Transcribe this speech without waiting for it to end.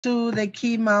To the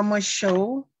Keymama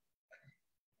show.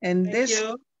 And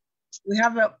we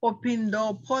have an open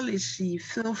door policy.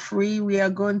 Feel free. We are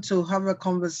going to have a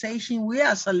conversation. We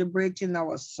are celebrating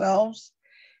ourselves.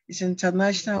 It's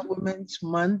International Women's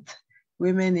Month.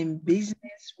 Women in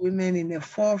business, women in the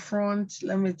forefront.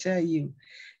 Let me tell you,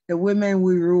 the women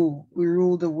we rule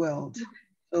the world.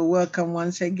 So welcome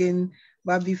once again.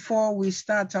 But before we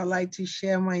start, I'd like to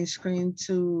share my screen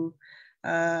to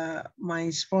my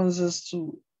sponsors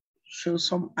to show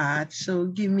some art. So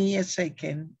give me a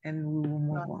second and we will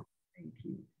move on. Thank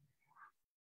you.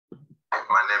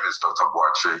 My name is Dr.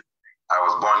 Boache. I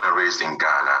was born and raised in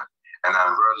Ghana, and I'm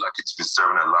very lucky to be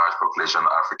serving a large population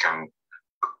of African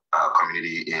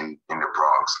community in the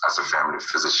Bronx as a family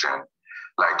physician.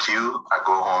 Like you, I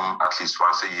go home at least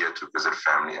once a year to visit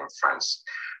family and friends.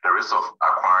 The risk of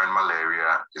acquiring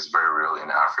malaria is very real in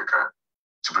Africa.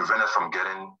 To prevent us from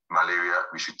getting malaria,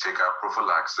 we should take our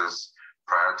prophylaxis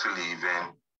prior to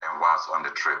leaving and whilst on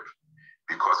the trip,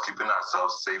 because keeping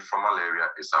ourselves safe from malaria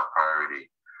is our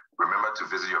priority. Remember to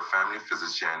visit your family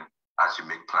physician as you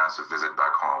make plans to visit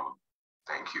back home.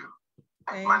 Thank you.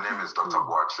 My name is Dr.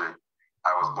 Boache.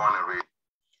 I was born and raised.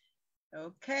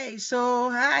 Okay,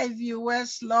 so hi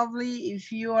viewers, lovely.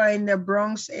 If you are in the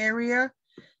Bronx area,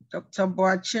 Dr.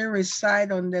 Boache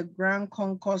resides on the Grand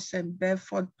Concourse and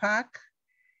Bedford Park.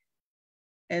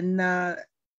 And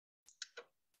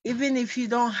even if you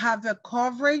don't have a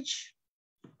coverage,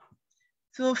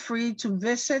 feel free to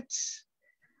visit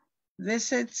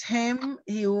him.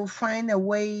 He will find a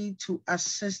way to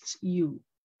assist you.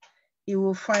 He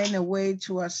will find a way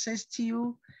to assist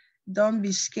you. Don't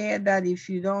be scared that if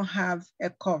you don't have a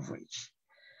coverage.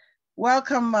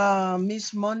 Welcome,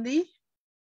 Miss Mondi.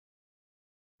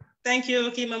 Thank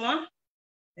you, Keymama.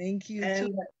 Thank you.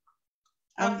 And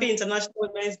happy International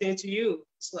Women's Day to you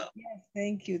as well. Yes,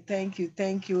 thank you, thank you,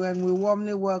 thank you. And we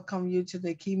warmly welcome you to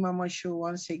the Keymama show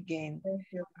once again. Thank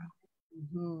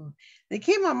you. The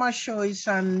Keymama show is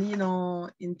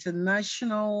an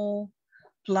international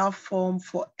platform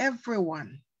for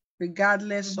everyone,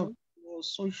 regardless of your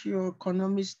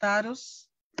socio-economic status,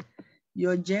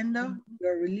 your gender,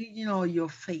 your religion, or your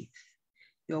faith.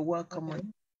 You're welcome on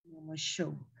the Keymama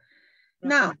show.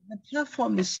 Now, the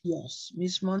platform is yours,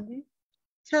 Miss Mondi.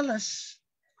 Tell us,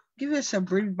 give us a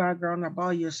brief background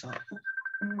about yourself.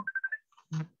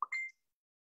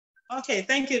 Okay,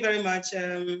 thank you very much.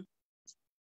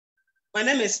 My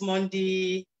name is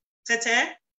Mondi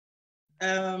Tete.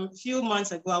 A few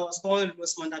months ago, I was called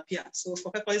Rosemonda Pia. So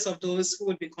for purposes of those who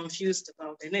would be confused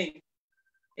about the name,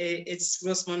 it's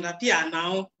Rosemonda Pia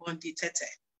now, Mondi Tete.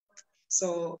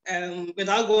 So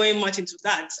without going much into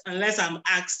that, unless I'm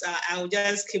asked, I'll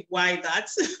just keep quiet that.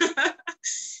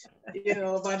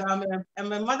 But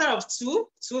I'm a mother of two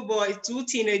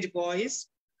teenage boys,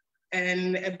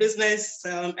 and a business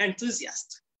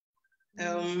enthusiast.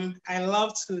 I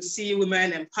love to see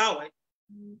women empowered.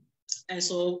 And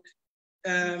so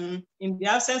in the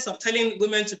absence of telling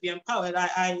women to be empowered,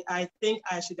 I think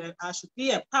I should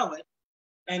be empowered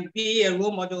and be a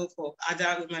role model for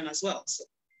other women as well. So,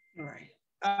 all right.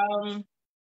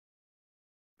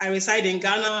 I reside in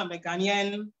Ghana. I'm a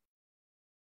Ghanaian.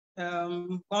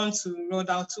 Born to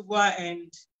Roda Tubwa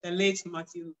and the late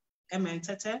Matthew M.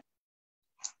 Tete.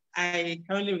 I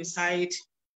currently reside.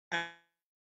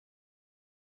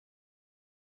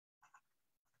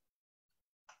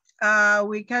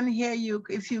 We can hear you.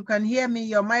 If you can hear me,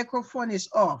 your microphone is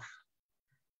off.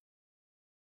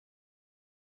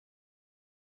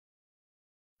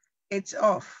 It's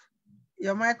off.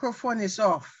 Your microphone is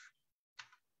off.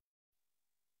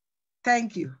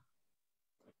 Thank you.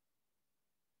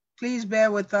 Please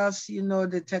bear with us. You know,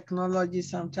 the technology,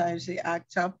 sometimes they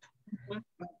act up.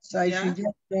 So if you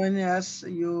just join us,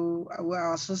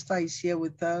 our sister is here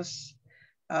with us,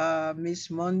 Miss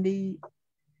Mondi.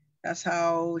 That's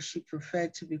how she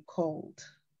preferred to be called.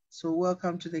 So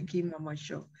welcome to the Keymama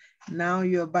show. Now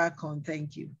you're back on.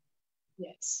 Thank you.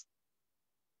 Yes.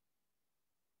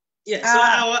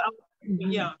 Yeah.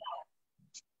 Yeah.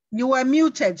 You were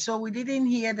muted, so we didn't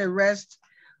hear the rest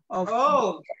of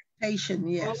the presentation.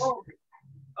 Yes. Oh,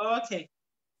 okay.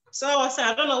 So I was saying,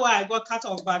 I don't know why I got cut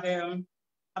off, but I'm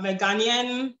a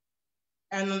Ghanaian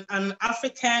and an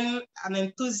African, an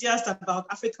enthusiast about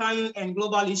African and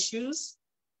global issues.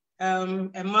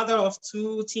 A mother of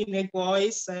two teenage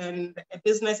boys and a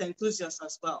business enthusiast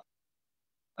as well.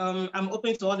 I'm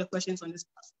open to all the questions on this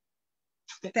class.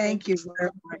 Thank you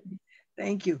very much.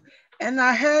 Thank you. And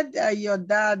I heard your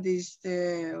dad is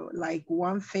like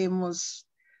one famous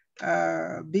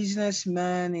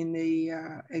businessman in the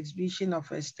exhibition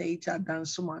of estate at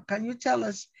Dansuma. Can you tell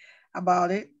us about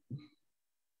it?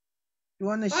 You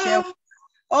want to share?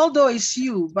 Although it's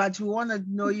you, but we want to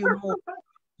know you more.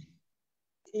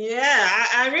 Yeah,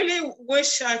 I really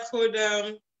wish I could.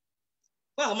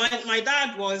 Well, my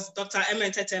dad was Dr.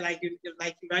 Emetete, like you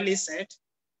rightly said.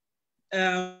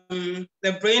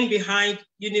 The brain behind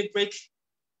Unibrick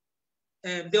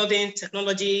building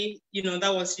technology,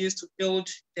 that was used to build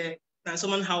the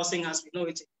Dansoman housing as we know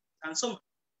it in Dansoman.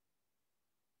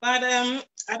 But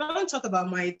I don't talk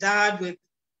about my dad with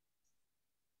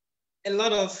a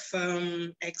lot of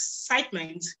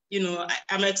excitement.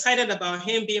 I'm excited about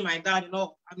him being my dad.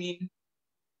 I mean,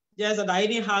 just that I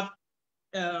didn't have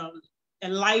a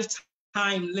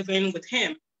lifetime living with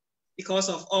him because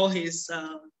of all his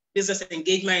business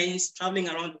engagements, traveling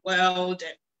around the world,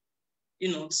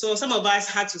 and so some of us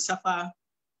had to suffer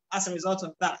as a result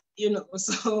of that.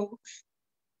 So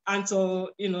until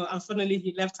unfortunately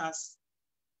he left us.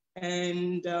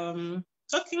 And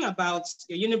talking about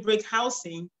the Unibrick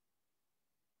housing,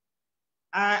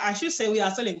 I should say we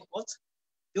are still in court.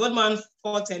 The old man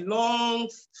fought a long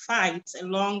fight, a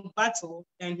long battle,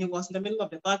 and he was in the middle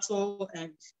of the battle,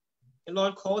 and the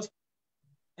Lord called him.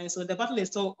 And so the battle is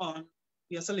still on.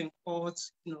 We are still in court,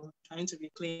 trying to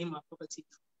reclaim our property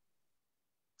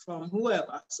from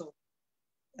whoever. So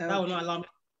that will not allow me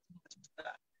to do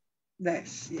that.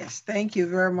 Yes. Thank you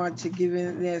very much for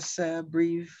giving us a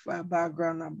brief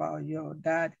background about your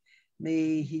dad.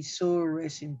 May his soul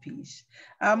rest in peace.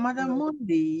 Madam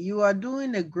Mondi, you are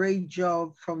doing a great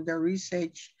job from the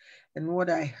research and what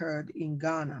I heard in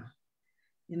Ghana.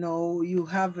 You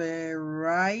have a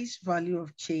rice value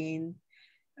of chain.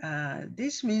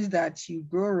 This means that you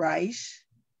grow rice,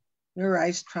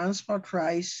 transport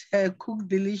rice, cook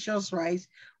delicious rice.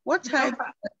 What type,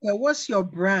 what's your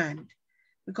brand?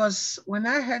 Because when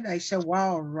I heard, I said,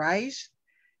 wow, rice,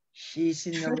 she's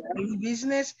in the rice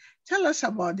business. Tell us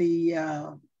about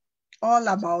all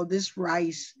about this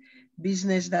rice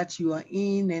business that you are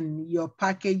in and your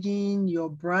packaging, your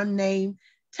brand name.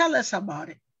 Tell us about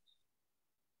it.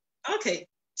 Okay,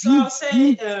 so I'll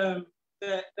say the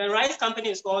rice company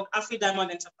is called Afri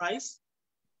Diamond Enterprise.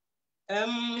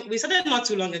 We started not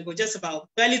too long ago, just about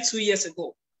barely 2 years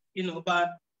ago, but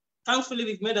thankfully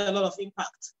we've made a lot of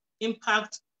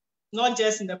impact, not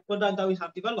just in the product that we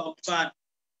have developed, but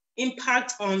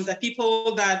impact on the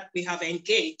people that we have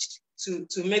engaged to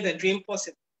make the dream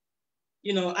possible.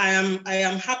 I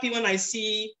am happy when I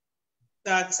see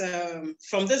that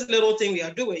from this little thing we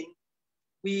are doing,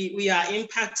 we are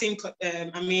impacting,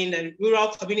 the rural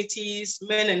communities,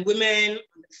 men and women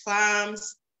on the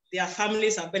farms, their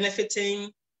families are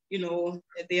benefiting,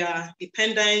 their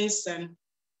dependents, and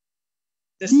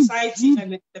the society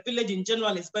and the village in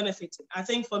general is benefiting. I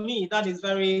think for me, that is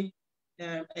very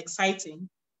exciting.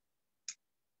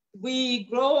 We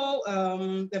grow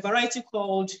the variety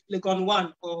called Legon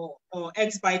 1 or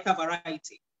ex-biker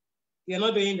variety. We are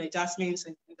not doing the jasmines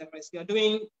and the rest. We are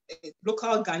doing a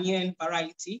local Ghanaian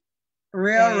variety.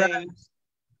 Real rice.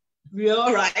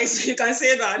 Real rice, you can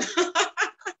say that.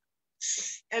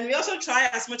 And we also try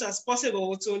as much as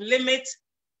possible to limit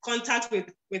contact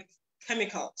with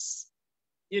chemicals.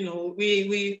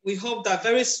 We hope that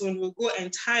very soon we'll go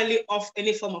entirely off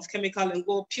any form of chemical and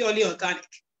go purely organic,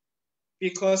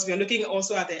 because we are looking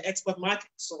also at the export market.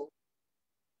 So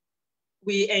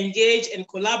we engage and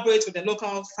collaborate with the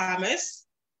local farmers,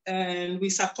 and we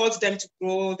support them to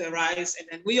grow the rice, and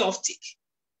then we offtake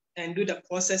and do the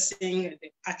processing and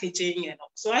the packaging and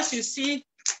all. So as you see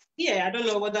here, I don't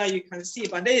know whether you can see,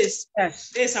 but there's our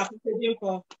packaging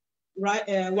for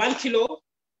 1 kilo.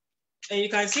 And you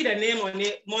can see the name on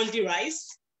it, MONDI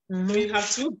RICE. Mm-hmm. So we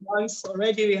have 2 brands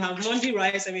already. We have MONDI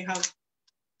RICE and we have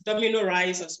Domino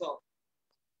Rice as well.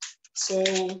 So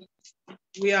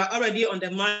we are already on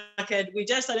the market. We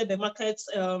just started the market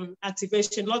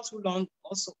activation not too long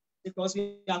also, because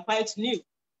we are quite new.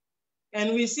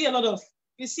 And we see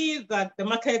that the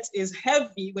market is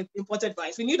heavy with imported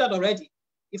rice. We knew that already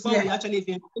before we actually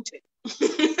even imported.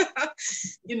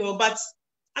 But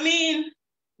I mean,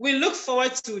 we look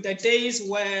forward to the days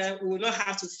where we will not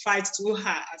have to fight too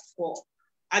hard for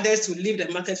others to leave the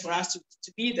market for us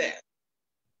to be there.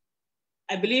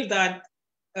 I believe that,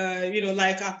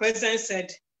 like our president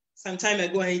said some time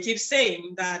ago, and he keeps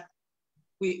saying that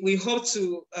we hope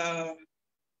to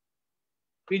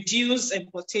reduce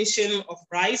importation of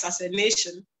rice as a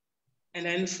nation and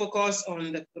then focus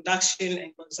on the production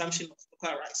and consumption of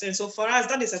local rice. And so for us,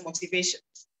 that is a motivation.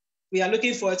 We are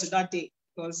looking forward to that day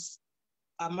because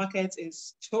our market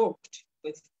is choked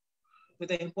with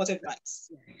the imported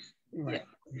rice. Right.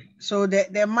 Yeah. So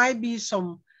there might be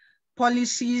some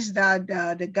policies that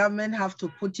the government have to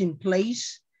put in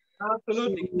place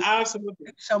Absolutely, absolutely.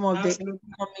 Some of the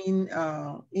incoming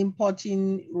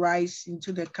importing rice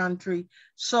into the country.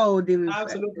 So the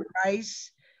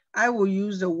rice, I will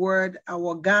use the word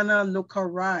our Ghana local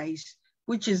rice,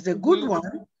 which is the good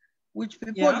one, which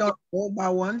people don't know,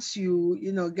 but once you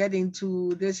get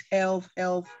into this health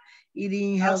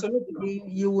eating,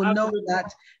 you will know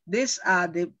that these are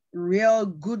the real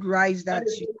good rice that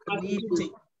you can eat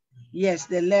with. Yes,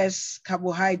 the less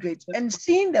carbohydrates. And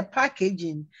seeing the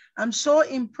packaging, I'm so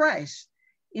impressed.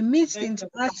 It meets the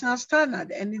international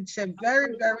standard, and it's a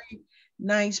very, very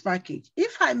nice package.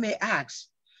 If I may ask,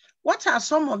 what are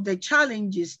some of the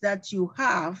challenges that you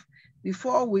have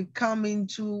before we come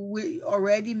into, we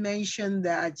already mentioned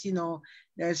that,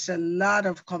 there's a lot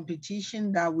of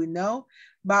competition that we know,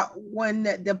 but when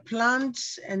the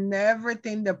plants and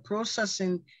everything, the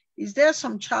processing, is there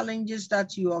some challenges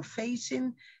that you are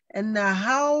facing? And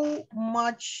how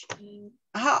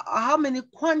many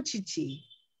quantity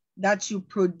that you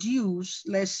produce,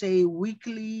 let's say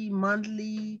weekly,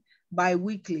 monthly,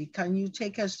 bi-weekly? Can you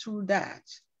take us through that?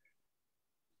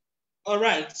 All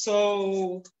right,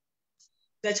 so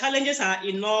the challenges are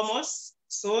enormous,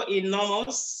 so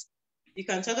enormous. You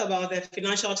can talk about the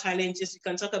financial challenges, you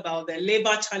can talk about the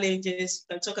labor challenges,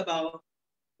 you can talk about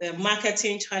the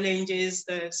marketing challenges,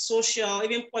 the social,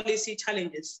 even policy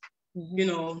challenges,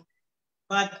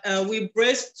 but we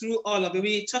brace through all of it.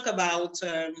 We talk about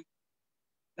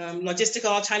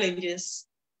logistical challenges.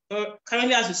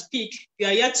 Currently, as we speak, we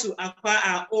are yet to acquire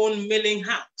our own milling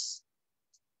house,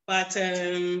 but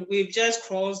we've just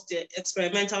crossed the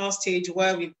experimental stage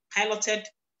where we piloted.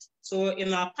 So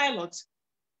in our pilot,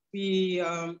 we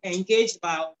engaged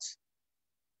about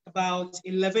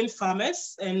 11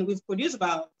 farmers, and we've produced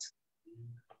about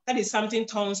 30-something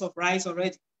tons of rice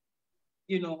already,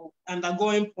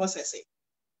 undergoing processing.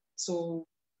 So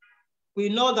we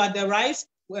know that the rice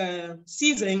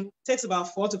season takes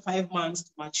about 4 to 5 months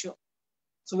to mature.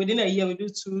 So within a year, we do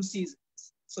 2 seasons.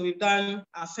 So we've done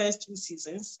our first 2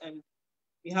 seasons, and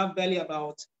we have barely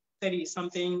about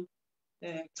 30-something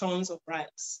tons of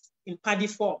rice in paddy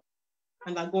form,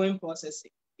 undergoing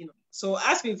processing. So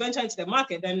as we venture into the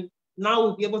market, then now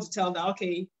we'll be able to tell that,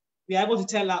 okay, we are able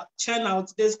to churn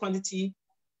out this quantity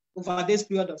over this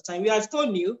period of time. We are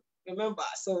still new, remember,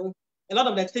 so a lot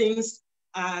of the things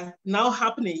are now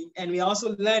happening, and we are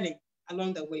also learning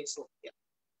along the way, so yeah.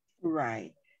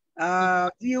 Right.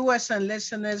 Viewers and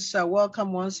listeners,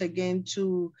 welcome once again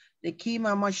to the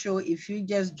Keymama Show. If you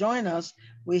just join us,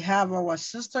 we have our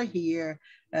sister here,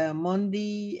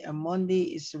 Mondi.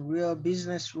 Mondi is a real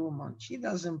businesswoman. She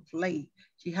doesn't play.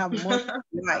 She have more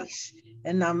rice,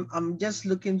 and I'm just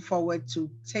looking forward to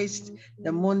taste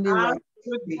the Mondi rice.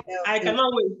 I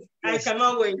cannot wait. Yes. I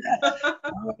cannot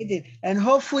wait. And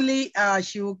hopefully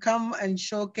she will come and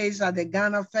showcase at the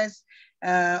Ghana Fest,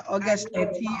 August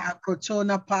 30 at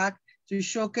Crotona Park, to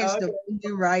showcase the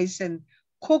Mondi rice and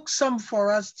cook some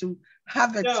for us to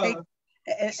have a taste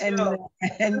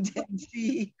and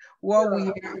see what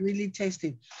we are really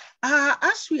tasting.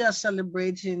 As we are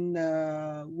celebrating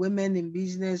women in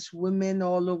business, women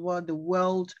all over the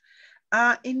world,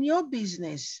 in your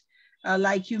business,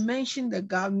 like you mentioned, the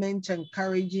government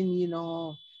encouraging,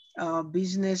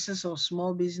 businesses or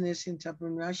small business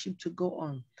entrepreneurship to go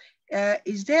on.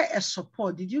 Is there a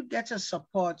support? Did you get a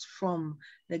support from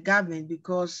the government?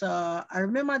 Because I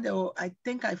remember, I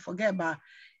think I forget, but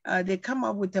they come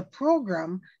up with a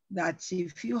program that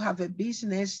if you have a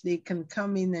business, they can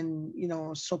come in and,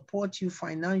 support you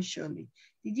financially.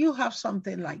 Did you have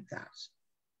something like that?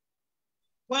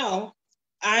 Well,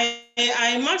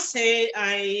 I must say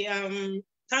I am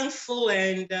thankful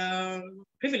and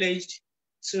privileged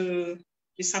to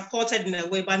be supported in a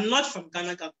way, but not from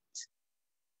Ghana government.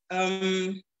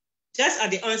 Just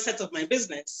at the onset of my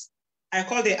business, I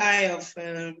called the eye of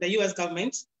the US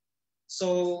government.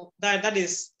 So that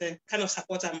is the kind of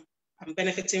support I'm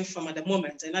benefiting from at the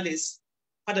moment. And that is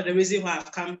part of the reason why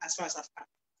I've come as far as I've come.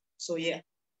 So yeah.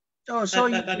 Oh, so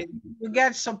you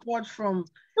get support from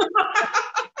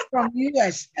from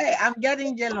US. Hey, I'm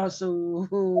getting jealous. So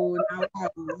now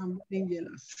I'm getting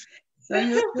jealous. So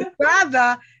you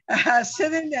rather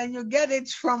sitting there and you get it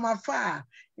from afar.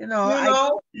 I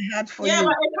had for you. Yeah,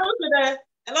 but it comes with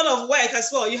a lot of work as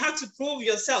well. You have to prove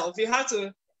yourself. You have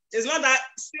to. It's not that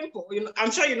simple.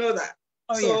 I'm sure you know that.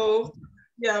 Oh, so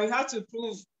yeah, we have to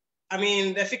prove.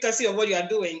 The efficacy of what you are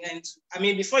doing, and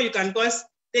before you can, because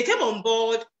they came on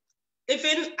board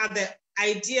even at the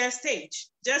idea stage,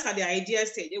 just at the idea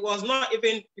stage. It was not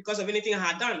even because of anything I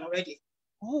had done already.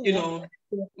 Oh,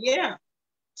 Yeah.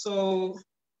 So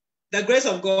the grace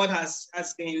of God has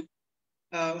been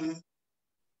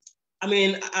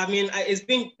It's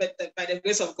been by the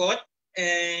grace of God,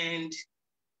 and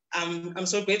I'm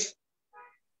so grateful.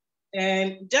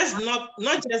 And just not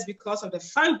just because of the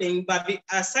funding, but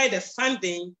aside the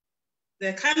funding,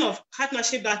 the kind of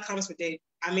partnership that comes with it,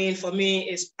 for me,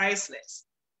 is priceless.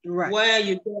 Right. Where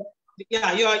you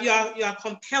are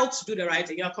compelled to do the right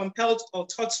thing. You are compelled or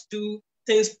taught to do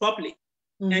things properly.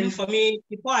 Mm-hmm. And for me,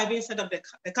 before I even set up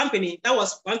the company, that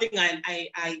was one thing I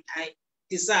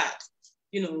desired,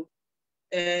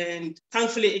 and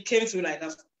thankfully it came through like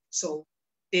that. So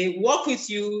they work with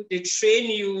you, they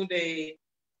train you, they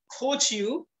coach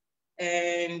you,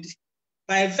 and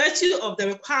by virtue of the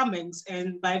requirements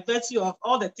and by virtue of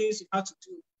all the things you have to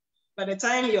do, by the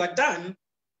time you are done,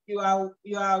 you are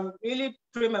really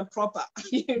prim and proper,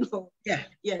 Yeah.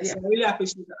 Yes, yeah. I really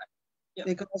appreciate that. Yeah.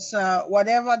 Because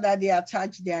whatever that they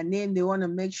attach their name, they want to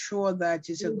make sure that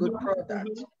it's a good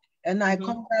product. And I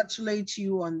congratulate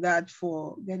you on that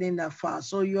for getting that far.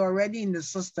 So you're already in the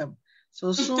system.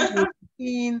 So soon we'll be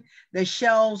seeing the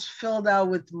shelves filled out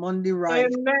with MONDI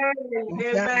rice. Amen.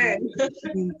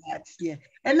 That, yeah.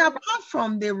 And apart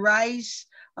from the rice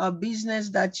business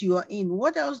that you are in,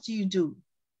 what else do you do?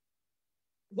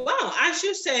 Well, I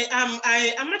should say I'm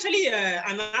actually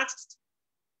an artist.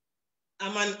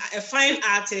 I'm a fine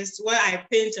artist where I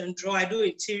paint and draw. I do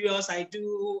interiors. I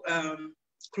do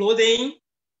clothing.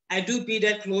 I do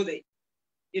beaded clothing.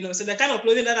 So the kind of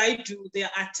clothing that I do, they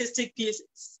are artistic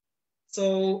pieces.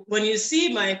 So when you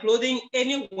see my clothing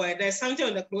anywhere, there's something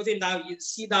on the clothing that you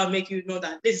see that will make you know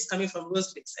that this is coming from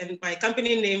Roseglitz. And my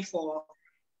company name for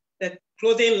the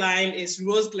clothing line is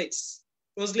Roseglitz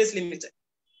Limited.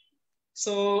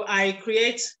 So I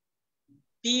create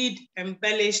bead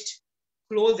embellished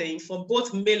clothing for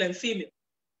both male and female.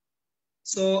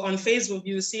 So on Facebook,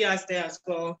 you see us there as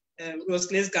well,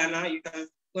 Roseglitz Ghana. You can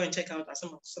go and check out some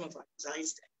of our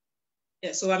designs there.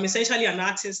 Yeah, so I'm essentially an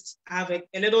artist. I have a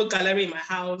little gallery in my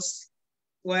house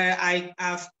where I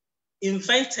have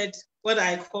invented what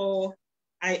I call,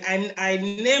 I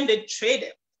named it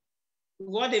Trader.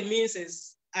 What it means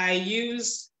is I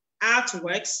use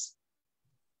artworks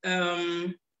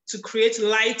to create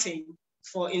lighting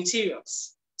for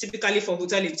interiors, typically for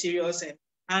hotel interiors and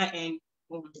high-end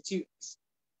home interiors.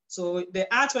 So the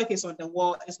artwork is on the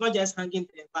wall. It's not just hanging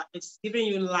there, but it's giving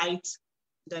you light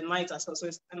the night as well. So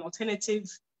it's an alternative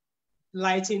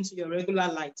lighting to your regular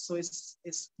light. So it's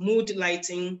mood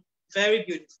lighting, very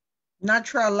beautiful.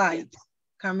 Natural light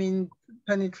coming,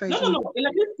 penetrating. No,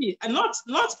 electricity, and not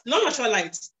natural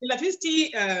light.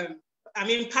 Electricity,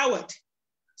 powered.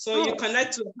 So you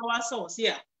connect to a power source,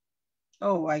 yeah.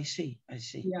 Oh, I see.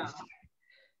 Yeah.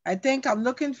 I think I'm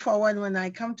looking forward when I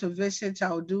come to visit,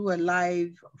 I'll do a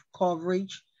live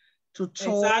coverage to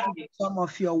talk some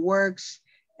of your works,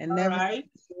 and then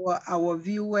our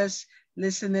viewers,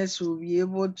 listeners will be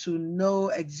able to know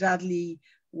exactly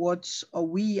what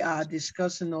we are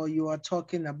discussing or you are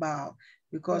talking about,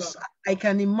 because I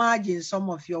can imagine some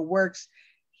of your works,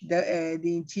 the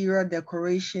interior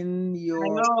decoration,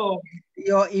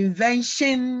 your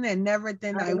invention and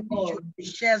everything. I wish you could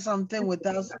share something with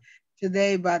us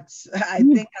today, but I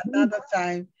think another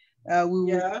time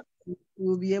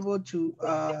we'll be able to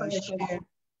share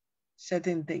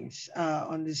certain things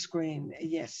on the screen.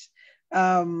 Yes.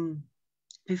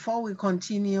 Before we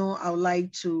continue, I would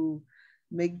like to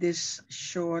make this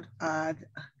short ad.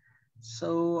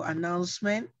 So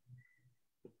announcement.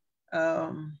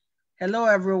 Hello,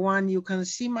 everyone. You can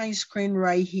see my screen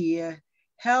right here.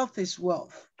 Health is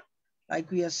wealth. Like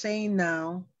we are saying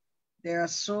now, there are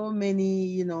so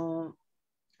many,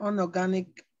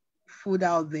 unorganic food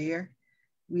out there.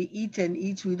 We eat and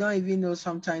eat. We don't even know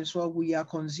sometimes what we are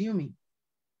consuming.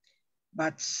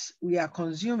 But we are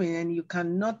consuming, and you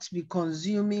cannot be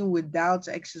consuming without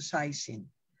exercising.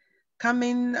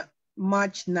 Coming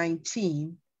March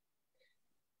 19,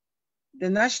 the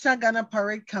National Ghana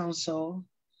Parade Council,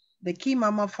 the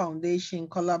Keymama Foundation, in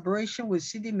collaboration with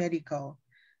City Medical,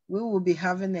 we will be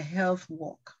having a health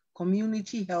walk,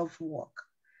 community health walk,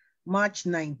 March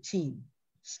 19,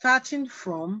 starting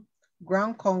from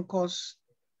Grand Concourse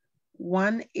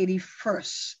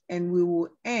 181st, and we will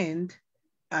end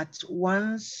at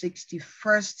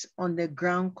 161st on the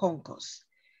Grand Concourse,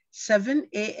 7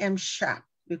 a.m. sharp,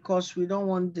 because we don't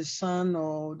want the sun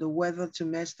or the weather to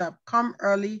mess up. Come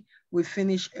early, we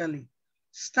finish early.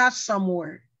 Start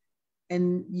somewhere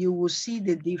and you will see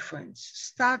the difference.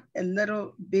 Start a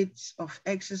little bit of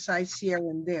exercise here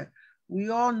and there. We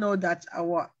all know that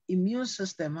our immune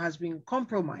system has been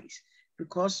compromised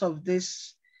because of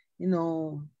this,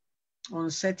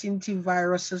 uncertainty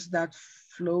viruses that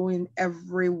flow in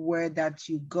everywhere that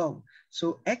you go.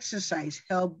 So exercise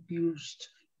helps boost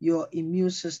your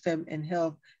immune system and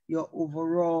help your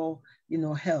overall,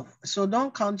 health. So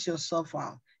don't count yourself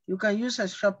out. You can use a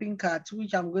shopping cart,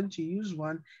 which I'm going to use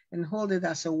one, and hold it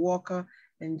as a walker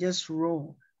and just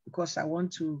roll because I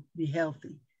want to be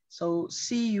healthy. So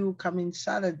see you coming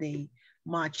Saturday,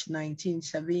 March 19,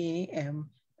 7 a.m.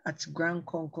 at Grand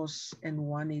Concourse and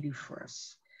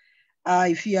 181st.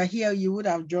 If you are here, you would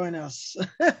have joined us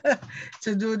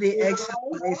to do the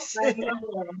exercise.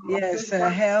 Yes,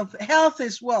 health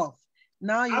is wealth.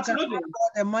 Now you can have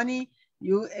all the money.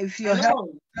 If your health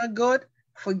is not good,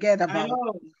 forget about it.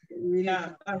 Really,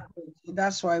 yeah,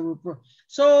 that's why we pro.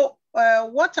 So,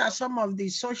 what are some of the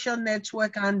social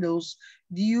network handles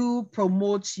do you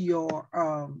promote your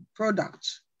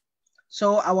products?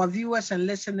 So our viewers and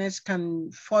listeners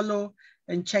can follow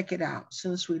and check it out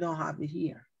since we don't have it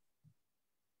here.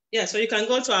 Yeah, so you can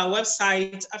go to our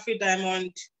website,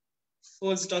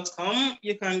 afridiamondfoods.com.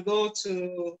 You can go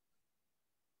to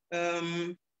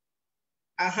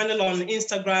our handle on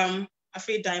Instagram,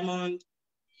 afridiamond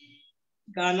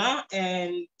Ghana,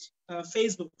 and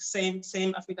Facebook, same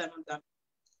afridiamond Ghana.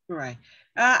 Right.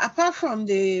 Apart from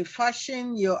the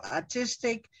fashion, your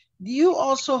artistic, do you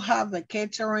also have a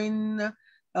catering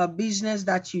business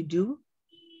that you do?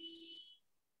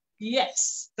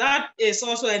 Yes, that is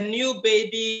also a new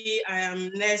baby I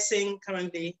am nursing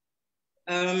currently.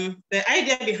 The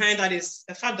idea behind that is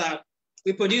the fact that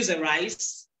we produce a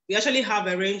rice. We actually have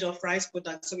a range of rice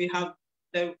products. So we have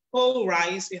the whole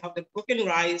rice, we have the broken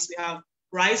rice, we have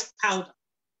rice powder.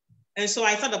 And so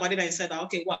I thought about it and said,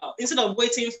 okay, well, instead of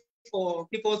waiting for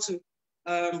people to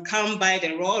come buy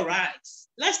the raw rice,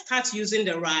 let's start using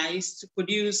the rice to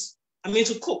produce,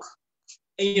 to cook.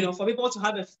 And, for people to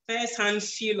have a first-hand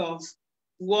feel of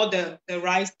what the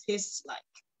rice tastes like,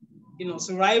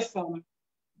 so right from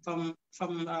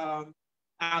our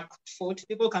food,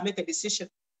 people can make a decision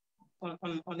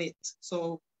on it.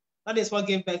 So that is what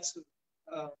gave birth to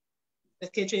the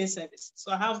catering service.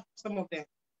 So I have some of the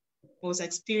most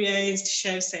experienced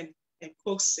chefs and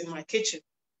cooks in my kitchen,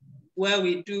 where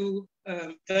we do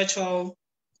virtual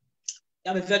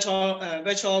restaurant.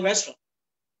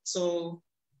 So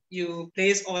you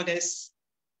place orders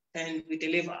and we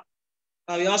deliver.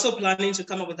 But we're also planning to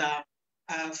come up with a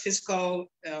physical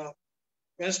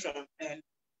restaurant, and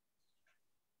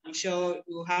I'm sure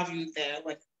we'll have you there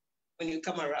when you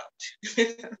come around.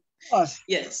 Of course.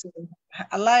 Yes.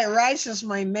 I like rice is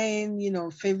my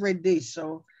main, favorite dish.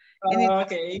 So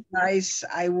okay. Rice,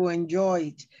 I will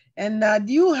enjoy it. And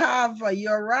do you have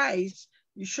your rice?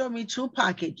 You show me 2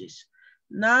 packages.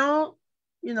 Now,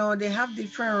 they have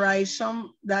different rice,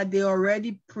 some that they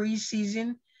already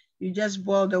pre-seasoned. You just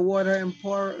boil the water and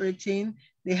pour it in.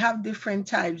 They have different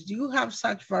types. Do you have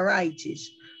such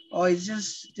varieties, or is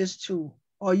just 2?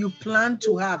 Or you plan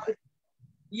to have it?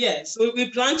 Yes, we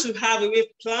plan to have it. We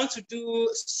plan to do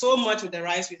so much with the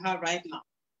rice we have right now.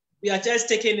 We are just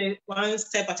taking it one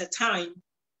step at a time.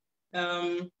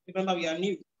 Remember, we are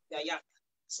new, we are young.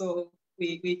 So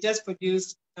we just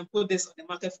produce and put this on the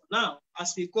market for now.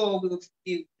 As we go, we'll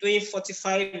be doing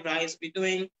fortified rice, we'll be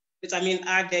doing vitamin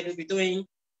added, we'll be doing,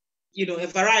 a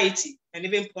variety, and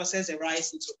even process the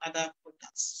rice into other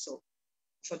products. So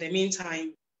for the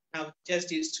meantime, I've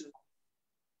just used 2.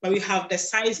 But we have the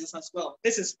sizes as well.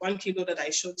 This is 1 kilo that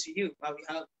I showed to you, but we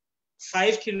have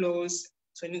 5 kilos,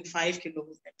 25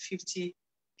 kilos, and 50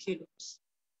 kilos.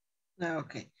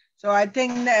 Okay. So I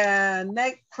think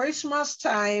next Christmas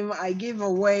time, I give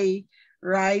away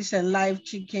rice and live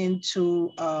chicken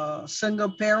to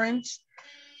single parents.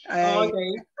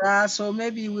 Okay. So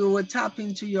maybe we will tap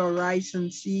into your rice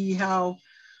and see how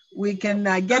we can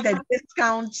get a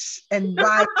discount and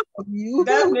buy from you.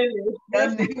 Definitely.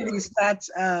 Then we start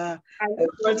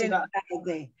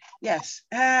Yes.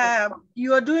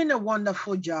 You are doing a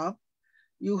wonderful job.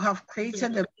 You have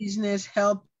created a business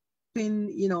helping,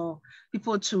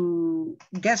 people to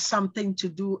get something to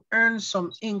do, earn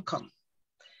some income.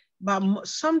 But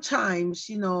sometimes,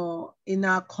 in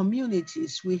our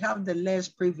communities, we have the less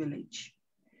privilege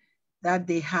that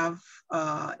they have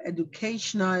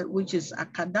educational, which is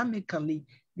academically,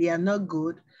 they are not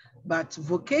good, but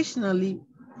vocationally,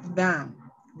 bam,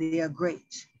 they are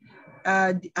great.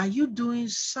 Are you doing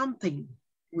something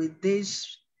with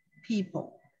these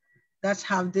people that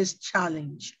have this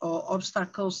challenge or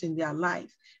obstacles in their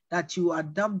life, that you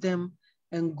adopt them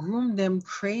and groom them,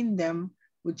 train them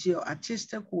with your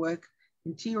artistic work,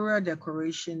 interior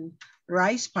decoration,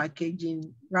 rice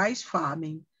packaging, rice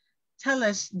farming? Tell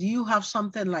us, do you have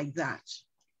something like that?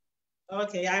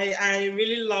 Okay, I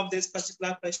really love this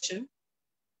particular question.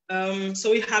 So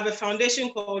we have a foundation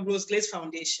called Roseglitz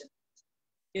Foundation.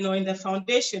 In the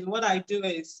foundation, what I do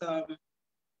is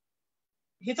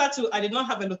hitherto, I did not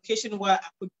have a location where I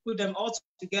could put them all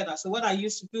together. So what I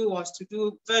used to do was to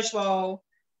do virtual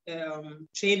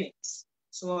trainings.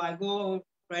 So I go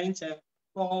rent a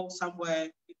hall somewhere,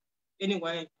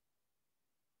 anywhere in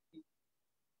the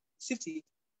city.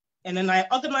 And then I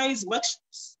organize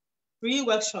workshops, free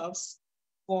workshops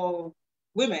for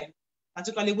women,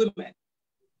 particularly women.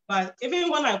 But even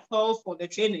when I call for the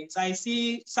trainings, I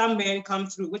see some men come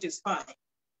through, which is fine.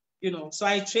 You know, so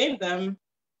I train them.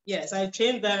 Yes, I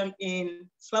train them in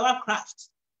flower craft.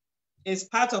 It's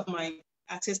part of my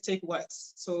artistic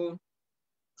works. So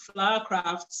flower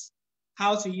crafts,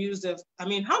 how to use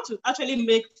how to actually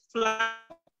make flower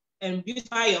and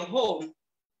beautify your home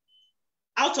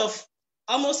out of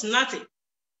almost nothing.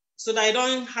 So that I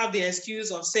don't have the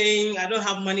excuse of saying, I don't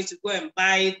have money to go and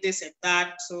buy this and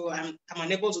that, so I'm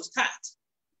unable to start.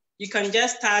 You can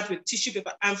just start with tissue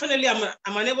paper. Unfortunately,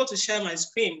 I'm unable to share my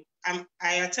screen.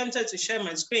 I attempted to share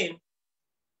my screen,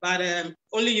 but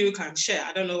only you can share.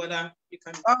 I don't know whether you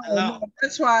can allow. No,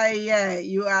 that's why, yeah,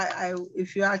 you are.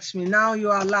 If you ask me now, you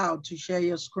are allowed to share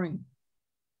your screen.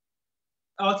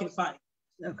 Okay, fine.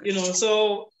 Okay. You know,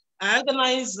 so I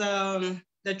organize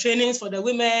the trainings for the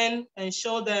women and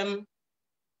show them,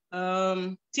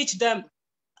 teach them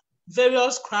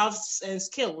various crafts and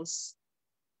skills.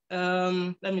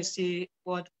 Let me see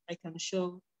what I can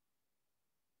show.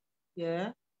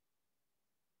 Yeah.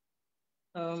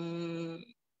 Okay,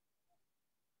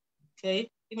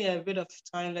 give me a bit of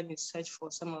time. Let me search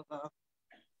for some of our.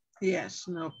 Yes,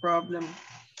 no problem.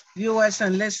 Viewers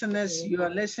and listeners, you are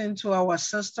listening to our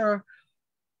sister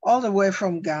all the way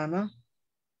from Ghana.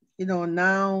 You know,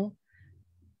 now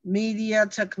media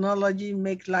technology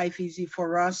make life easy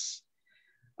for us.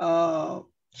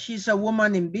 She's a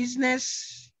woman in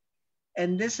business,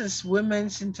 and this is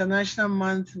Women's International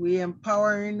Month. We're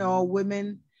empowering all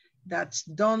women that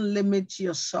don't limit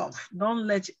yourself. Don't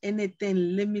let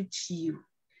anything limit you.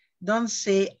 Don't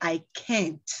say, I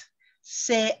can't.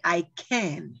 Say, I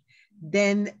can.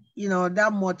 Then, you know,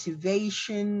 that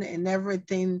motivation and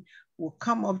everything will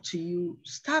come up to you.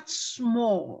 Start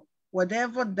small.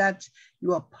 Whatever that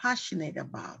you are passionate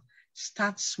about,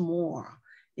 start small.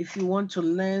 If you want to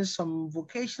learn some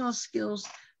vocational skills,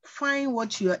 find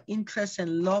what you are interested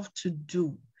and love to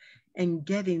do and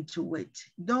get into it.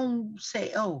 Don't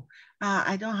say, oh,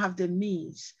 I don't have the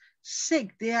means.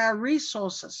 Seek, there are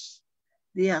resources.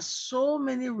 There are so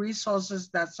many resources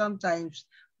that sometimes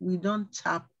we don't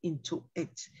tap into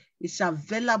it. It's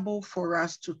available for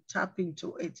us to tap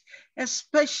into it,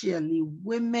 especially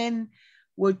women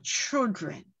with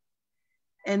children.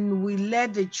 And we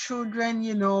let the children,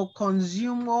 you know,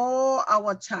 consume all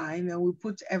our time and we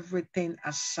put everything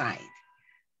aside.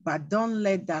 But don't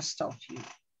let that stop you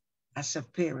as a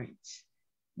parent.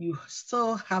 You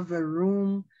still have a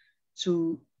room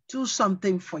to do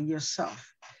something for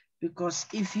yourself. Because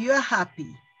if you're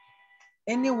happy,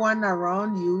 anyone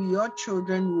around you, your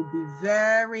children will be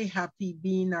very happy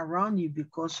being around you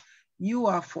because you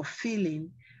are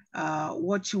fulfilling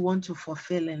what you want to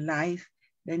fulfill in life.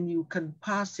 Then you can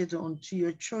pass it on to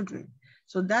your children.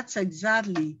 So that's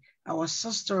exactly our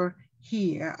sister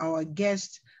here, our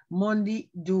guest, Mondi,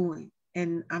 doing.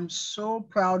 And I'm so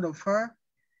proud of her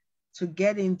to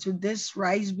get into this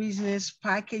rice business,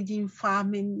 packaging,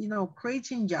 farming, you know,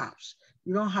 creating jobs.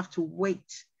 You don't have to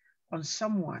wait on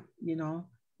someone, you know.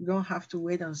 You don't have to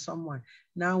wait on someone.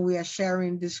 Now we are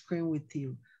sharing this screen with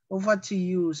you. Over to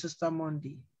you, Sister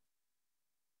Mondi.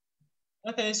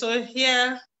 Okay, so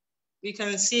here we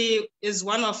can see is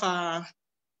one of our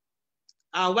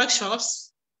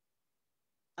workshops.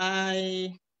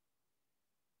 I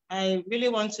really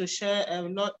want to share a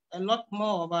lot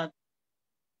more about.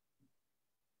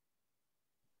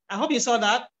 I hope you saw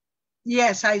that.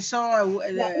 Yes, I saw. I'm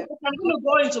going to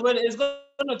go into it. It's going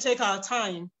to take our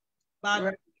time, but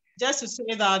right. Just to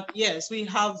say that yes, we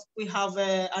have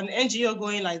an NGO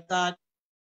going like that,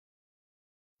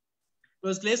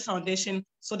 Roseglitz Foundation.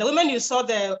 So the women you saw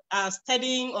there are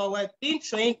studying or were being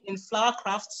trained in flower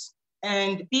crafts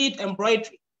and bead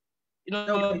embroidery. You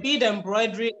know, okay. Bead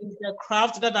embroidery is the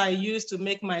craft that I use to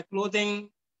make my clothing,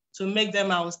 to make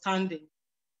them outstanding.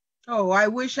 Oh, I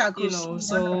wish I could. You know,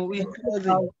 so we have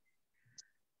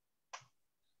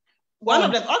one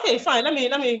of them. Okay, fine. Let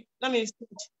me.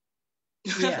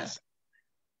 Yes,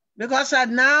 because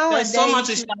now there's so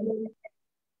much.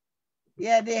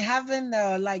 Yeah, they're having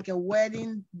like a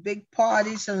wedding, big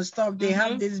parties and stuff. They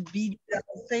have this beaded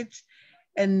outfit,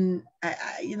 and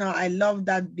I love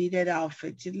that beaded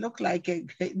outfit. It looked like a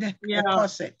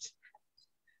corset.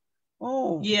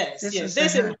 Oh, yes, this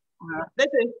is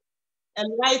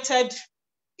enlightened.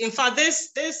 In fact,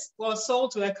 this was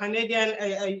sold to a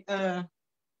Canadian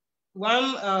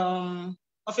one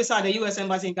officer at the U.S.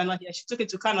 Embassy in Ghana here, she took it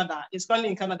to Canada. It's currently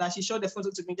in Canada. She showed the photo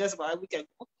to me just about a week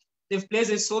ago. They've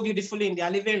placed it so beautifully in their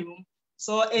living room.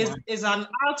 So it's an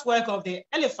artwork of the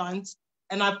elephant,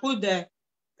 and I put the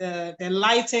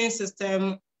lighting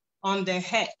system on the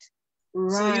head.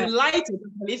 Right. So you light it,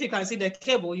 if you can see the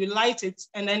cable, you light it,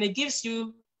 and then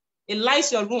it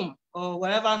lights your room or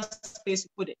wherever space you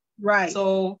put it. Right.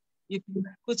 So you can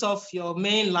put off your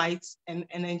main lights and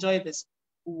enjoy this.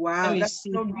 Wow, that's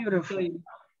so beautiful.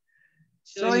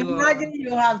 So imagine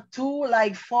you have 2,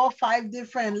 like 4, 5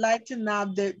 different lighting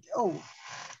up there. Oh.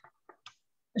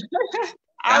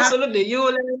 Absolutely, you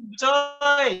will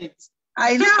enjoy it.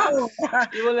 I know.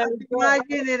 You will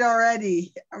imagine it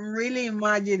already. I'm really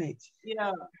imagining it.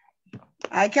 Yeah.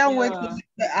 I can't wait.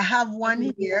 I have one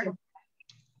here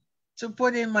to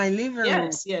put in my living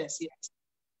room. Yes.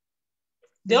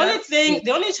 The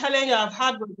only challenge I've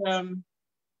had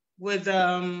with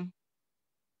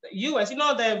US,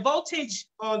 the voltage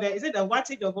or is it the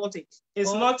wattage or voltage?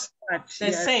 It's not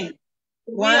the same.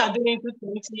 We are doing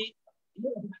 220.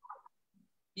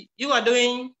 You are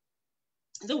doing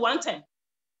the 110.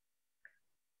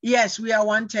 Yes, we are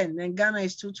 110 and Ghana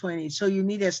is 220. So you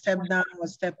need a step down or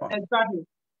step up. Exactly.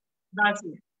 That's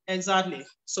it. Exactly.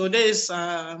 So there's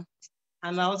an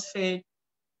outfit,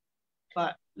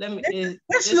 but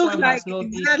this look like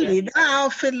exactly that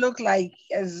outfit look like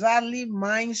exactly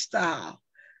my style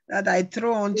that I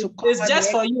throw on to cover. It's just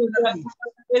for you.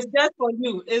 It's just for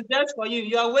you. It's just for you.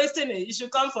 You are wasting it. You should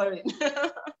come for it.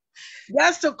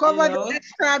 Just to cover the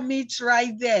extra meat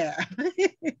right there.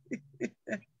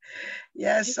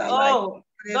 Yes, I like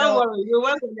it. Don't worry. You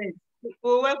work on it.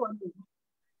 We'll work on it.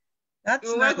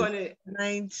 That's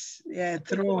nice. Yeah,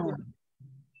 throw on.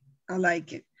 I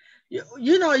like it.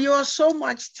 You are so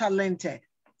much talented.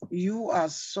 You are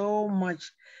so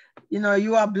much,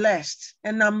 you are blessed.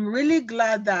 And I'm really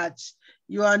glad that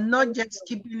you are not just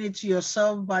keeping it to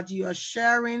yourself, but you are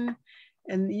sharing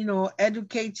and,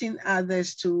 educating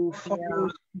others to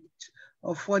follow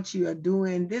of what you are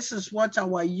doing. This is what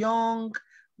our young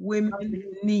women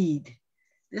need.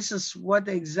 This is what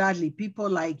exactly people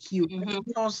like you,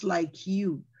 mentors like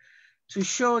you, to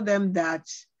show them that,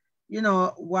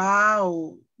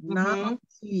 wow, now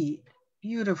see,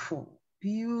 beautiful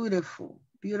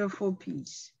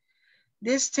piece.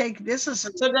 This is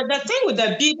so the thing with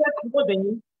the beaded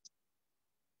clothing.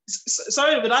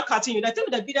 Sorry without cutting you. The thing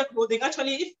with the beaded clothing,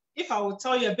 actually, if I will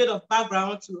tell you a bit of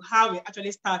background to how it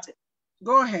actually started.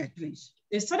 Go ahead, please.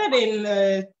 It started in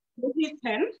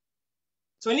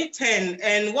 2010,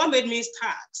 and what made me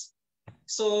start?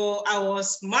 So I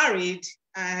was married.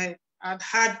 I'd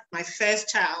had my first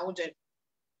child,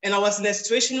 and I was in a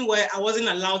situation where I wasn't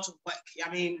allowed to work. I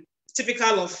mean,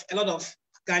 typical of a lot of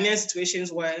Ghanaian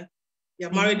situations where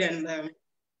you're married and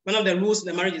one of the rules of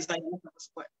the marriage is that you're not supposed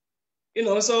to work.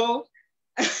 So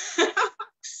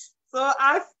so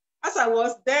as I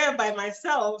was there by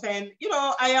myself, and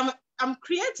I'm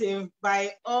creative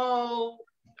by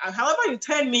however you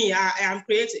turn me, I am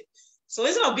creative. So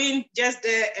instead of being just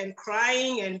there and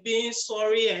crying and being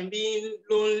sorry and being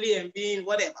lonely and being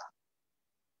whatever,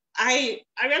 I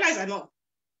realized even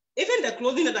the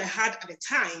clothing that I had at the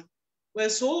time were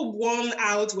so worn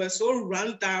out, were so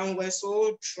run down, were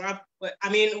so trapped. They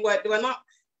were not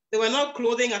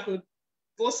clothing I could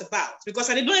boast about, because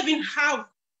I did not even have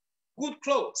good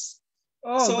clothes.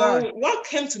 What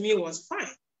came to me was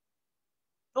fine.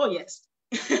 Oh yes.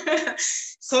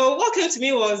 So what came to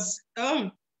me was,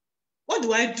 what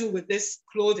do I do with this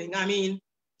clothing?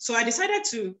 So I decided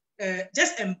to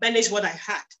just embellish what I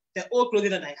had, the old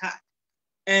clothing that I had.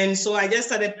 And so I just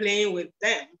started playing with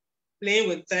them.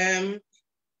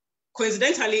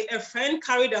 Coincidentally, a friend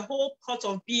carried a whole pot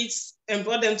of beads and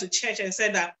brought them to church and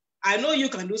said that, I know you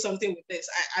can do something with this.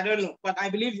 I don't know, but I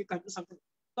believe you can do something.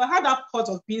 So I had that pot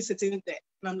of beads sitting there.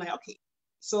 And I'm like, okay,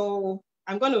 so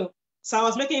I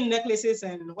was making necklaces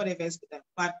and whatever else with them.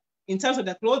 But in terms of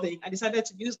the clothing, I decided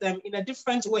to use them in a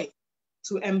different way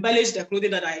to embellish the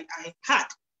clothing that I had.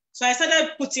 So I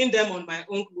started putting them on my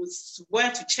own clothes to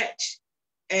wear to church.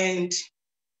 And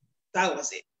that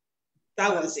was it.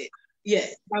 Yeah,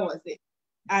 that was it.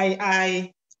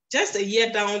 I just a year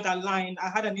down the line, I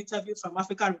had an interview from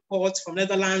Africa Report from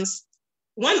Netherlands.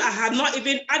 One I had not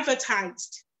even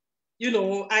advertised. It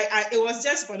was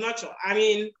just supernatural.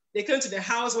 They came to the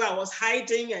house where I was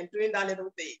hiding and doing that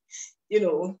little thing,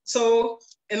 So,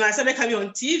 and I started coming on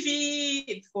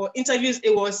TV for interviews.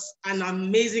 It was an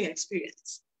amazing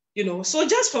experience, So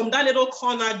just from that little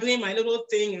corner, doing my little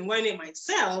thing and wearing it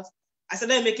myself, I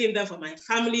started making them for my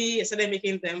family. I started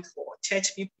making them for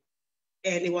church people,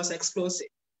 and it was explosive,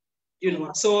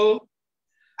 So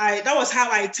that was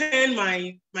how I turned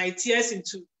my tears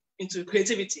into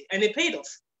creativity, and it paid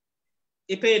off.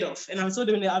 It paid off, and I'm still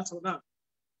doing it up till now.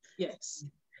 Yes.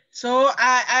 So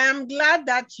I am glad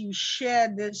that you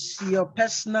shared this, your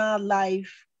personal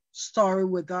life story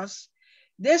with us.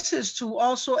 This is to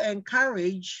also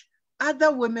encourage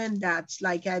other women that,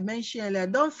 like I mentioned earlier,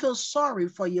 don't feel sorry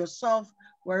for yourself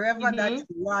wherever that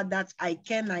you are, that I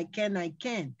can.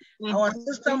 Our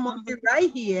sister Mondi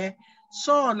right here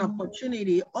saw an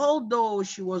opportunity, although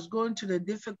she was going to the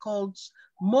difficult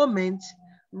moment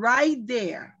right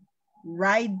there.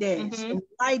 So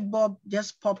light bulb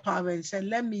just pop up and said,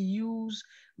 let me use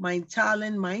my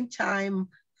talent, my time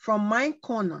from my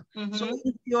corner. So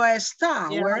if you're a star,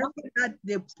 wherever that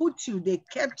they put you, they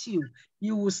kept you,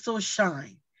 you will still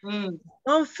shine.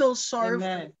 Don't feel sorry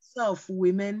for yourself,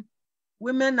 women.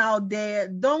 Women out there,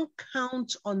 don't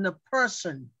count on the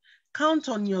person. Count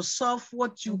on yourself,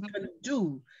 what you can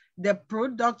do, the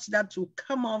products that will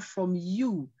come out from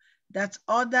you, that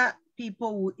other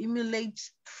people will emulate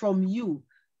from you,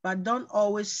 but don't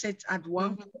always sit at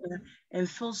one corner and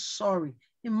feel sorry.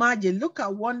 Imagine, look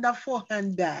at wonderful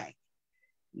handbag.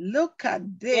 Look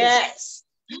at this. Yes.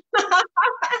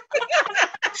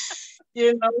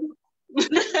 You know,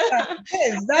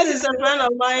 that is a friend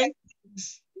of mine.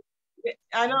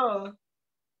 I know.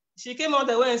 She came all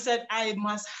the way and said, I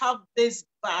must have this,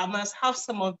 but I must have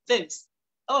some of this.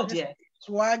 Oh dear.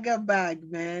 Swagger bag,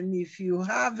 man. If you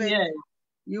have it,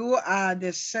 you are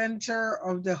the center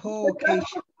of the whole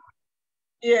occasion.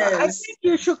 Yes. I think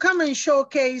you should come and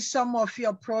showcase some of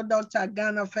your products at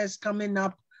Ghana Fest coming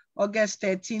up August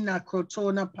 13 at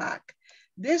Crotona Park.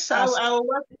 I will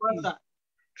work with that.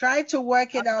 Try to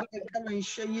work it out and come and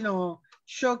show,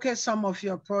 showcase some of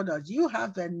your products. You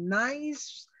have a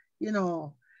nice,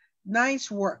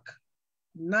 nice work.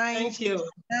 Nice. Thank you.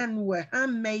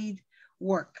 Handmade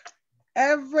work.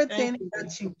 Everything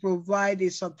that you provide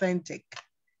is authentic.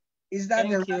 Is that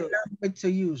the right language to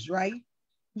use, right?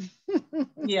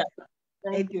 Yeah.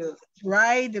 Thank you.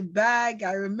 Right, the bag.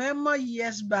 I remember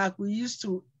years back, we used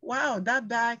to, wow, that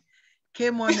bag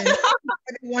came on and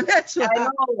wanted to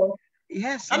have.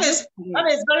 Yes. That is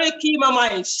very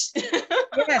Keymama-ish.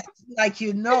 Yes, like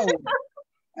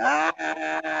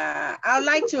I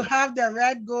like to have the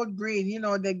red, gold, green,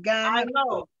 the Ghana. I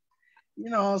know.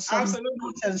 Some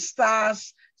blues and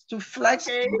stars to flex,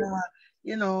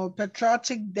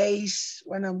 patriotic days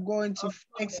when I'm going to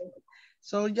flex.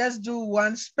 So just do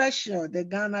one special, the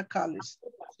Ghana colors,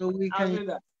 so we can do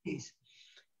that.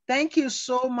 Thank you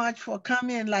so much for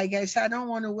coming. Like I said, I don't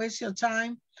want to waste your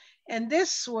time. And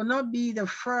this will not be the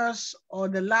first or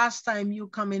the last time you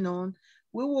coming on.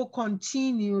 We will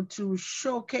continue to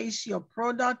showcase your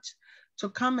product, to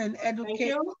come and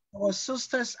educate our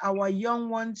sisters, our young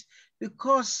ones,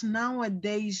 because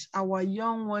nowadays our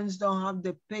young ones don't have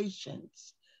the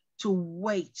patience to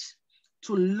wait,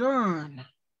 to learn.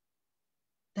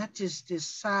 That is the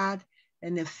sad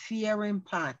and the fearing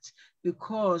part,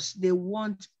 because they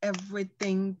want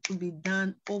everything to be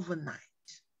done overnight.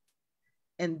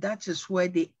 And that is where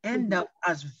they end up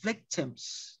as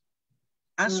victims.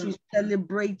 As we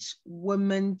celebrate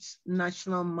Women's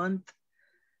National Month,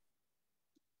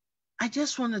 I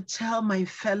just want to tell my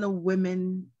fellow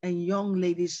women and young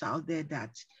ladies out there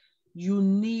that you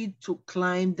need to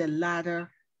climb the ladder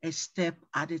a step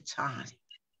at a time.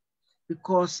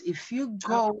 Because if you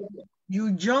go,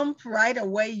 you jump right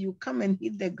away, you come and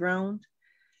hit the ground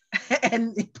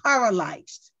and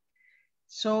paralyzed.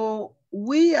 So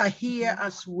we are here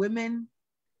as women,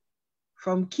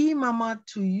 from Keymama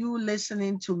to you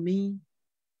listening to me.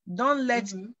 Don't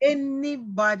let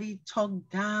anybody talk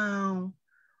down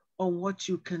on what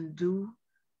you can do.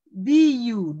 Be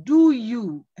you, do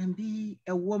you, and be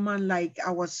a woman like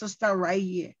our sister right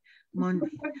here,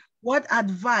 Mondi. What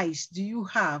advice do you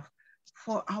have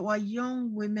for our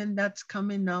young women that's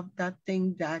coming up, that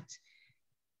think that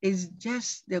is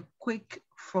just the quick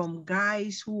from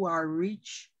guys who are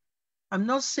rich? I'm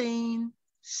not saying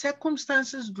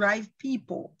circumstances drive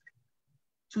people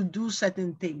to do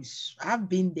certain things. I've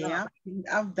been there,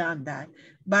 I've done that.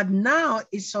 But now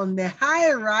it's on the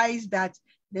high rise that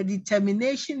the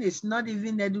determination is not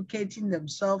even educating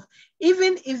themselves.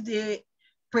 Even if they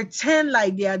pretend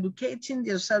like they are educating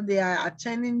themselves, they are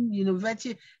attending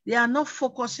university, they are not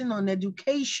focusing on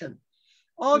education.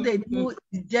 All they do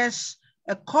is just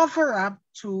a cover up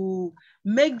to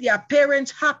make their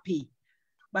parents happy,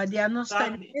 but they are not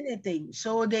studying anything.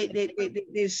 So they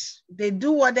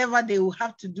do whatever they will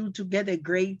have to do to get a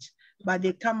grade, but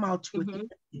they come out with it.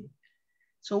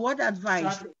 So what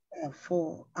advice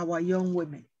for our young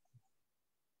women?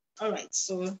 All right,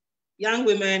 so young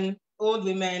women old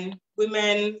women,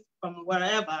 women from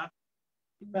wherever,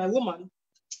 if you're a woman,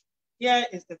 here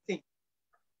is the thing.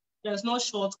 There's no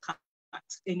shortcut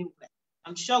anywhere.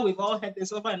 I'm sure we've all heard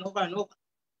this over and over and over.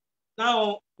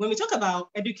 Now, when we talk about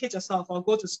educate yourself or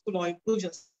go to school or improve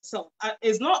yourself,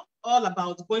 it's not all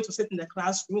about going to sit in the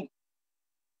classroom.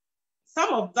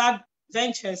 Some of that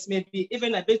ventures may be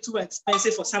even a bit too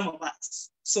expensive for some of us.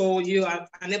 So you are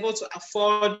unable to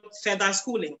afford further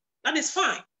schooling. That is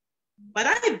fine. But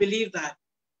I believe that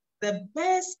the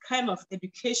best kind of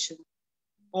education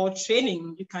or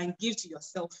training you can give to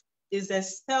yourself is a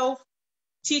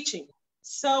self-teaching,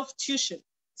 self-tuition,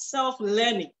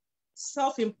 self-learning,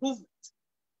 self-improvement.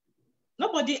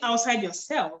 Nobody outside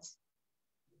yourself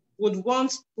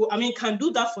can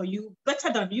do that for you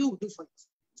better than you do for yourself.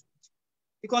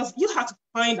 Because you have to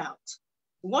find out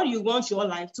what you want your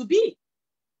life to be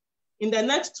in the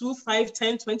next 2, 5,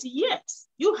 10, 20 years.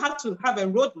 You have to have a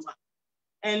roadmap.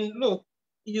 And look,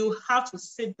 you have to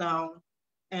sit down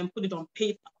and put it on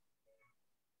paper.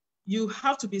 You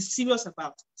have to be serious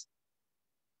about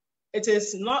it.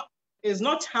 It's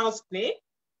not child's play.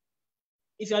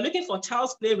 If you're looking for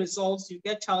child's play results, you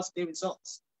get child's play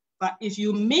results. But if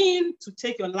you mean to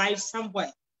take your life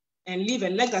somewhere and leave a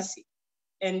legacy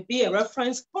and be a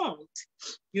reference point,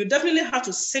 you definitely have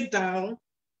to sit down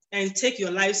and take your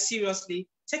life seriously,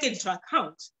 take it into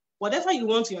account. Whatever you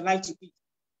want your life to be,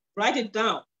 write it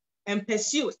down and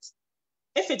pursue it.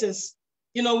 If it is,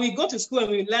 we go to school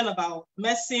and we learn about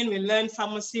medicine, we learn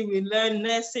pharmacy, we learn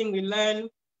nursing, we learn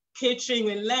catering,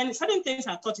 we learn certain things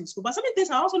are taught in school, but certain things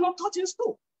are also not taught in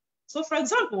school. So for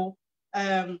example,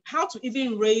 how to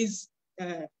even raise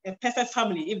a perfect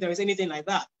family, if there is anything like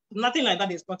that. Nothing like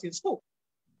that is taught in school.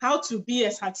 How to be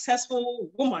a successful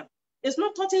woman is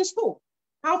not taught in school.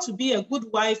 How to be a good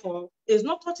wife is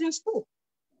not taught in school,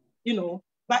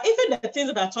 But even the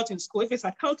things that are taught in school, if it's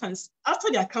accountants,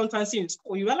 after the accountancy in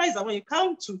school, you realize that when you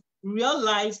come to real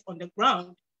life on the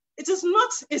ground,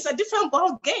 it's a different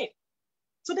ball game.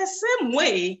 So the same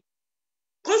way,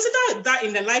 consider that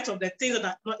in the light of the things that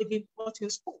are not even taught in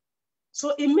school.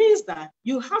 So it means that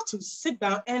you have to sit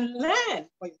down and learn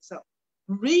for yourself.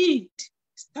 Read,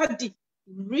 study,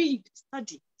 read,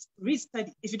 study, read,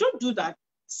 study. If you don't do that,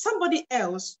 somebody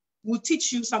else will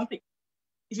teach you something.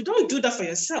 If you don't do that for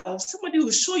yourself, somebody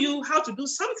will show you how to do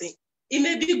something. It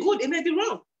may be good, it may be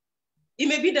wrong. It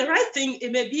may be the right thing,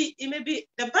 it may be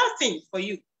the bad thing for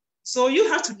you. So you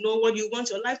have to know what you want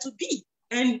your life to be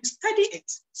and study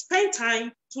it. Spend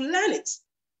time to learn it.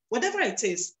 Whatever it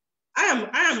is.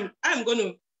 I am going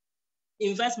to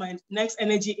invest my next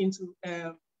energy into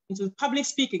public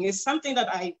speaking. It's something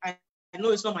that I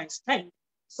know is not my strength.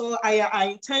 So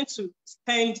I intend to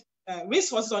spend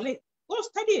resources on it. Go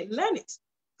study it, learn it,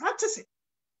 practice it,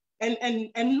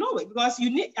 and know it, because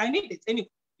I need it anyway,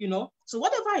 So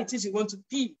whatever it is you want to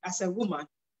be as a woman,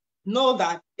 know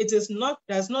that there's no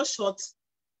short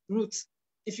route.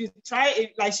 If you try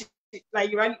it, like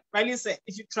you rightly said,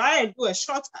 if you try and do a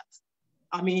shortcut,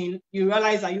 you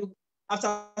realize that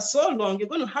after so long, you're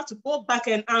going to have to go back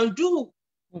and undo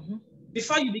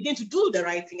before you begin to do the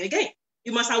right thing again.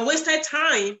 You must have wasted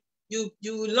time. You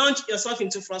launch yourself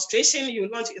into frustration. You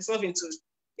launch yourself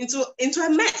into a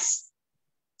mess.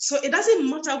 So it doesn't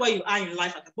matter where you are in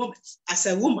life at the moment. As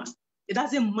a woman, it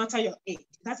doesn't matter your age.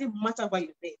 It doesn't matter where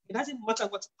you live. It doesn't matter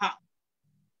what you have.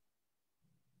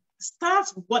 Start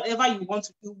whatever you want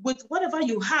to do with whatever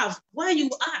you have, where you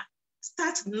are.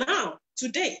 Start now,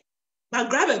 today. But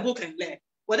grab a book and learn.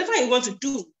 Whatever you want to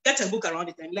do, get a book around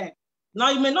it and learn. Now,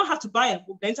 you may not have to buy a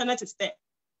book. The internet is there.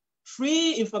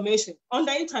 Free information on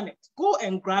the internet. Go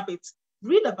and grab it.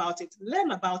 Read about it.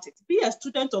 Learn about it. Be a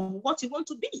student of what you want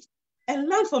to be. And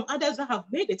learn from others that have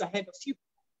made it ahead of you,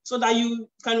 so that you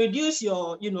can reduce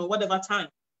your, whatever time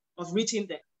of reaching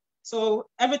there. So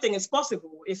everything is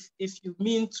possible if you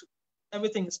mean to.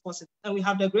 Everything is possible. And we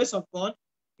have the grace of God,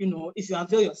 if you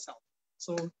avail yourself.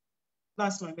 So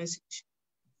that's my message.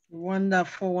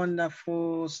 Wonderful,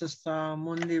 wonderful, Sister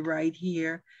Mondi, right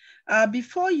here.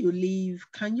 Before you leave,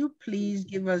 can you please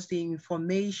give us the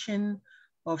information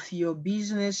of your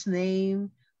business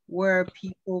name, where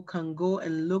people can go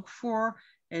and look for,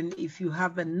 and if you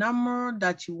have a number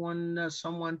that you want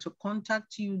someone to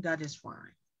contact you, that is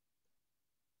fine.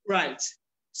 Right.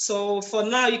 So for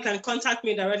now, you can contact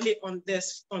me directly on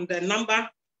the number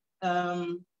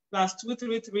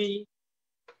 +233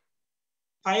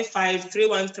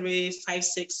 55313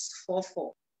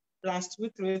 5644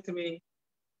 +233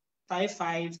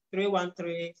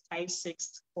 55313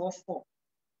 5644.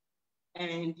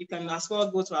 And you can as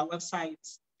well go to our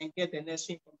website and get the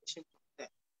necessary information there.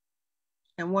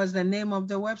 And what's the name of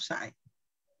the website?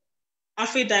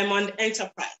 Diamond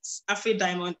Enterprise.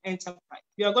 Diamond Enterprise.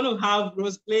 We are going to have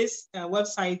Roseglitz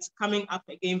website coming up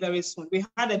again very soon. We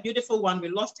had a beautiful one, we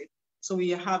lost it. So we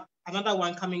have another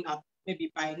one coming up.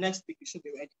 Maybe by next week, it should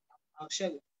be ready. I'll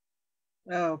share it.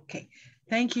 Okay.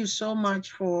 Thank you so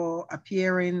much for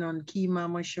appearing on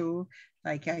Keymama Show.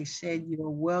 Like I said, you're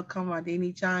welcome at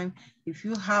any time. If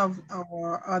you have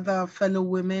our other fellow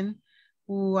women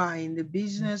who are in the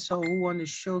business or who want to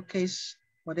showcase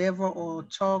whatever or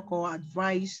talk or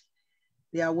advice,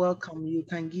 they are welcome. You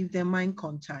can give them my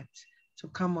contact to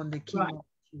come on the Keymama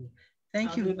Show.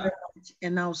 Thank you very much.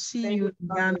 And I'll see you in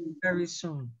Ghana very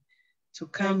soon to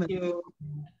come and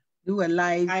do a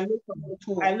live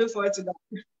tour. I look forward to that.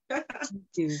 Thank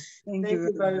you. Thank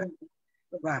you very much.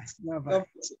 Bye. Bye-bye.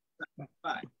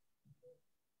 Bye.